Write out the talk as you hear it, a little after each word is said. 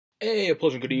Hey, a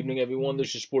pleasant good evening, everyone.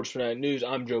 This is Sports Fanatic News.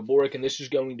 I'm Joe Boric, and this is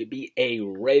going to be a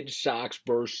Red Sox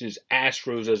versus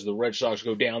Astros as the Red Sox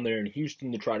go down there in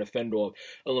Houston to try to fend off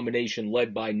elimination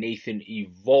led by Nathan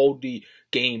Eovaldi.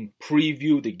 Game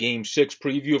preview, the Game 6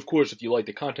 preview. Of course, if you like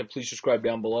the content, please subscribe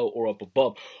down below or up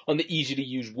above on the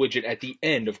easy-to-use widget at the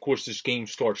end. Of course, this game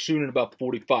starts soon in about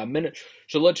 45 minutes,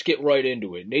 so let's get right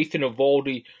into it. Nathan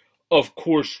Eovaldi, of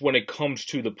course, when it comes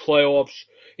to the playoffs,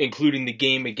 including the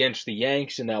game against the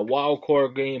Yanks in that wild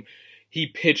card game, he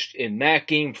pitched in that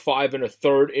game 5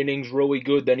 1/3 innings really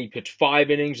good. Then he pitched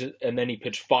 5 innings, and then he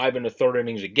pitched 5 1/3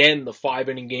 innings again. The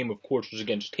 5-inning game, of course, was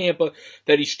against Tampa.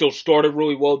 That he still started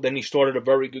really well. Then he started a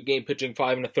very good game pitching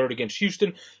 5 1/3 against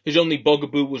Houston. His only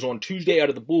bugaboo was on Tuesday out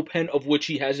of the bullpen, of which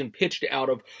he hasn't pitched out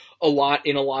of a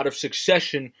lot of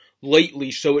succession lately,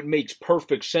 so it makes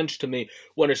perfect sense to me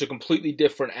when it's a completely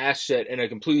different asset and a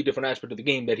completely different aspect of the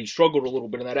game that he struggled a little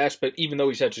bit in that aspect, even though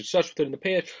he's had success with it in the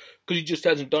past, because he just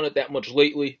hasn't done it that much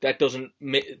lately. That doesn't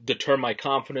deter my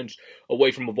confidence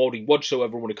away from Eovaldi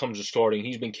whatsoever when it comes to starting.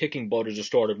 He's been kicking butt as a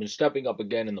starter, been stepping up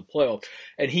again in the playoffs,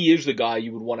 and he is the guy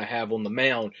you would want to have on the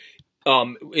mound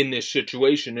in this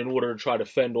situation in order to try to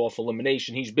fend off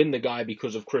elimination. He's been the guy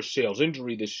because of Chris Sale's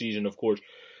injury this season, of course,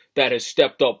 that has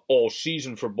stepped up all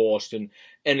season for Boston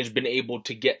and has been able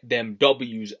to get them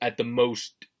W's at the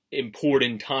most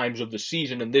important times of the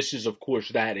season. And this is, of course,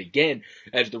 that again,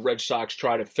 as the Red Sox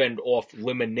try to fend off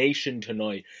elimination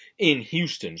tonight in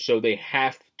Houston. So they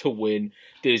have to win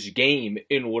this game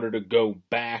in order to go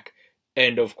back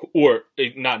and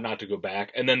not to go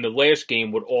back. And then the last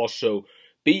game would also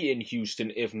be in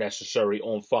Houston, if necessary,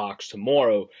 on Fox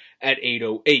tomorrow at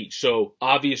 8:08. So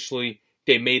obviously,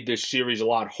 they made this series a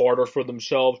lot harder for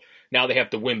themselves. Now they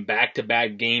have to win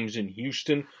back-to-back games in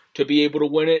Houston to be able to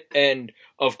win it. And,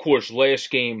 of course, last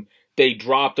game, they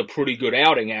dropped a pretty good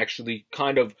outing, actually.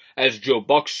 Kind of, as Joe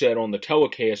Buck said on the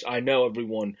telecast, I know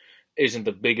everyone isn't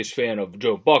the biggest fan of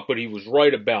Joe Buck, but he was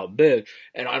right about this,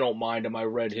 and I don't mind him. I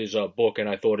read his book, and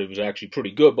I thought it was actually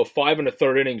pretty good. But 5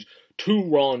 1/3 innings, 2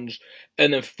 runs,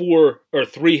 and then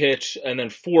 3 hits, and then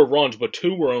 4 runs, but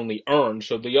 2 were only earned,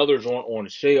 so the others aren't on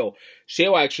sale.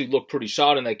 Sale actually looked pretty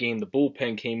solid in that game. The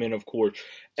bullpen came in, of course,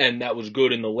 and that was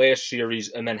good in the last series,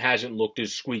 and then hasn't looked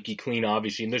as squeaky clean,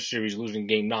 obviously, in this series, losing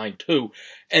game 9-2,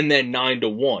 and then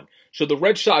 9-1. So the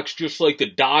Red Sox, just like the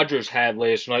Dodgers had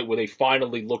last night, where they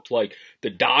finally looked like the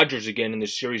Dodgers again in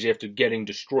this series after getting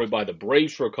destroyed by the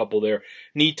Braves for a couple there,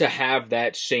 need to have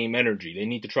that same energy. They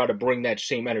need to try to bring that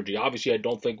same energy. Obviously, I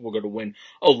don't think we're going to win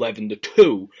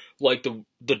 11-2 like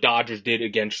the Dodgers did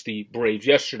against the Braves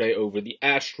yesterday over the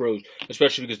Astros,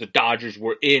 especially because the Dodgers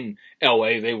were in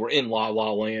LA. They were in La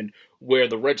La Land, where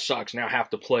the Red Sox now have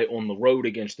to play on the road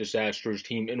against this Astros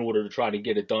team in order to try to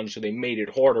get it done. So they made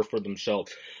it harder for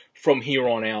themselves from here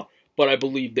on out. But I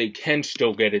believe they can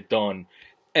still get it done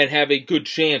and have a good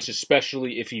chance,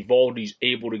 especially if Eovaldi's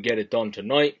able to get it done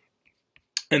tonight.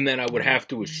 And then I would have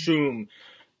to assume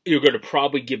you're going to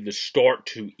probably give the start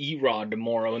to Erod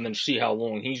tomorrow and then see how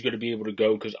long he's going to be able to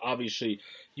go, because obviously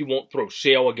you won't throw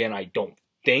Sale again, I don't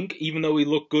think, even though he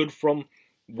looked good from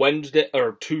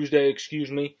Tuesday,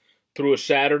 through a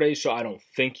Saturday, so I don't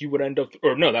think you would end up,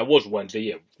 or no, that was Wednesday,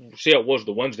 yeah, Sale was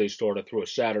the Wednesday starter through a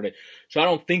Saturday, so I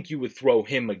don't think you would throw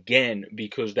him again,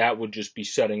 because that would just be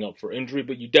setting up for injury,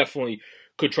 but you definitely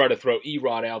could try to throw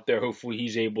Erod out there. Hopefully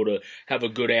he's able to have a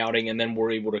good outing, and then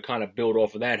we're able to kind of build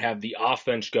off of that, have the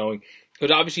offense going,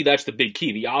 because obviously that's the big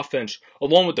key. The offense,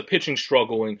 along with the pitching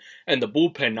struggling, and the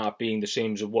bullpen not being the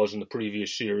same as it was in the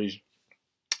previous series,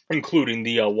 including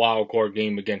the wild card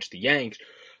game against the Yanks,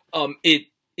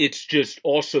 it's just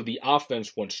also the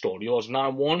offense went stalled. You lost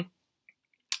 9-1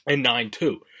 and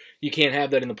 9-2. You can't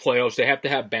have that in the playoffs. They have to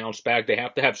have bounce back. They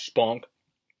have to have spunk,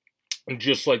 and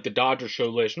just like the Dodgers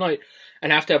showed last night,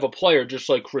 and have to have a player just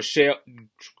like Chris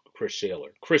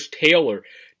Taylor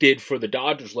did for the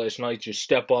Dodgers last night, just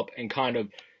step up and kind of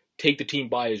take the team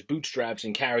by his bootstraps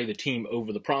and carry the team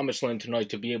over the promised land tonight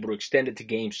to be able to extend it to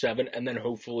Game 7 and then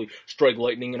hopefully strike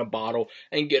lightning in a bottle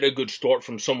and get a good start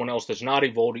from someone else that's not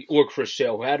Eovaldi or Chris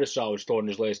Sale, who had a solid start in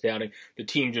his last outing. The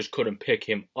team just couldn't pick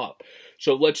him up.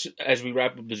 So let's, as we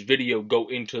wrap up this video, go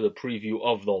into the preview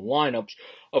of the lineups.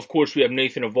 Of course, we have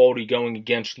Nathan Eovaldi going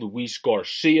against Luis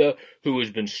Garcia, who has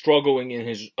been struggling in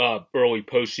his early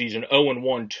postseason.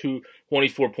 0-1,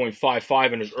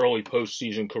 24.55 in his early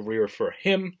postseason career for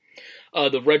him.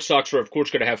 The Red Sox are, of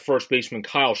course, going to have first baseman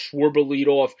Kyle Schwarber lead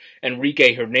off.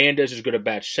 Enrique Hernandez is going to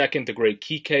bat second, the great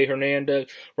Kike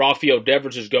Hernandez. Rafael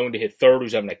Devers is going to hit third,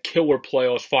 who's having a killer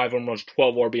playoffs, 5 home runs,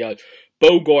 12 RBIs.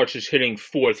 Bogarts is hitting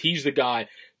fourth. He's the guy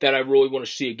that I really want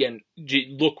to see again.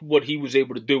 Look what he was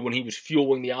able to do when he was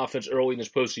fueling the offense early in this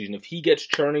postseason. If he gets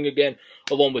churning again,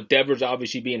 along with Devers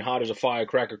obviously being hot as a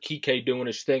firecracker, Kike doing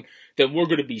his thing, then we're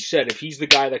going to be set. If he's the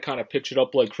guy that kind of picks it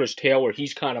up like Chris Taylor,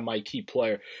 he's kind of my key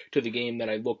player to the game that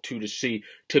I look to see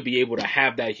to be able to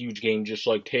have that huge game just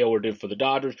like Taylor did for the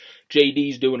Dodgers.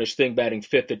 JD's doing his thing, batting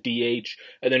 5th at DH,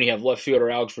 and then you have left fielder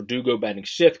Alex Verdugo batting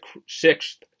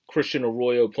 6th, Christian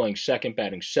Arroyo playing 2nd,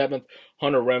 batting 7th,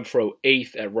 Hunter Renfroe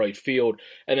 8th at right field,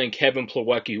 and then Kevin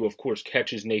Plawecki, who of course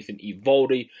catches Nathan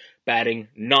Eovaldi, batting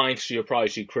 9th, so you'll probably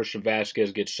see Christian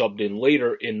Vasquez get subbed in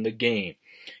later in the game.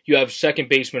 You have second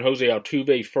baseman Jose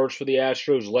Altuve 1st for the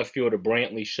Astros, left fielder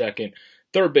Brantley 2nd,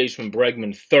 third baseman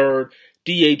Bregman 3rd,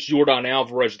 DH Jordan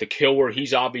Alvarez, the killer.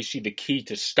 He's obviously the key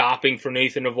to stopping for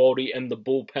Nathan Eovaldi and the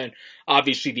bullpen.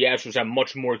 Obviously, the Astros have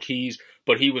much more keys,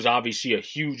 but he was obviously a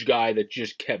huge guy that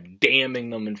just kept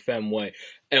damning them in Fenway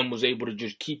and was able to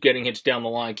just keep getting hits down the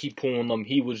line, keep pulling them.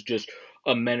 He was just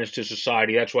a menace to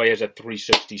society. That's why he has a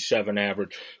 367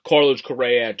 average. Carlos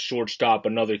Correa at shortstop,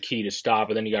 another key to stop.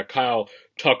 And then you got Kyle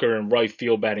Tucker in right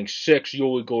field batting 6th,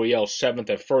 Yuli Gurriel 7th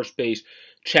at first base,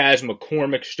 Chas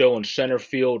McCormick still in center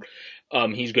field.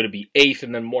 He's going to be 8th,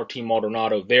 and then Martin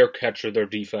Maldonado, their catcher, their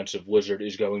defensive wizard,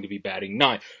 is going to be batting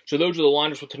 9th. So those are the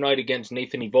lineups for tonight against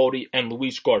Nathan Eovaldi and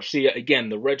Luis Garcia. Again,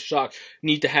 the Red Sox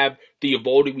need to have the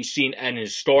Eovaldi we've seen in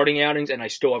his starting outings, and I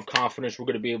still have confidence we're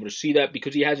going to be able to see that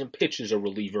because he hasn't pitched as a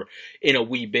reliever in a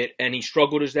wee bit, and he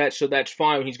struggled as that, so that's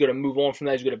fine. He's going to move on from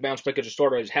that. He's going to bounce back as a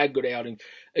starter. He's had good outings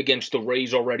against the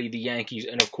Rays already, the Yankees,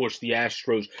 and of course the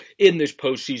Astros in this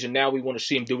postseason. Now we want to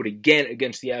see him do it again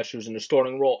against the Astros in the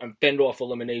starting role and fend off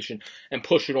elimination and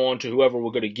push it on to whoever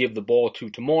we're going to give the ball to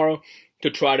tomorrow to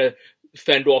try to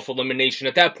fend off elimination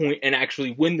at that point and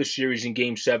actually win the series in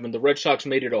Game 7. The Red Sox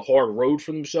made it a hard road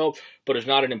for themselves, but it's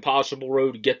not an impossible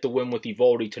road to get the win with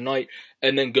Eovaldi tonight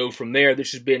and then go from there.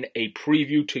 This has been a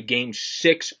preview to Game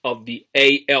 6 of the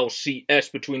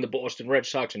ALCS between the Boston Red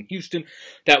Sox and Houston.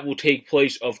 That will take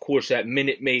place, of course, at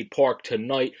Minute Maid Park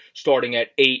tonight, starting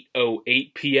at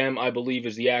 8:08 p.m., I believe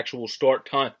is the actual start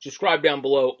time. Subscribe down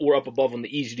below or up above on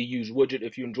the easy-to-use widget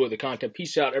if you enjoy the content.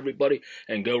 Peace out, everybody,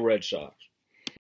 and go Red Sox.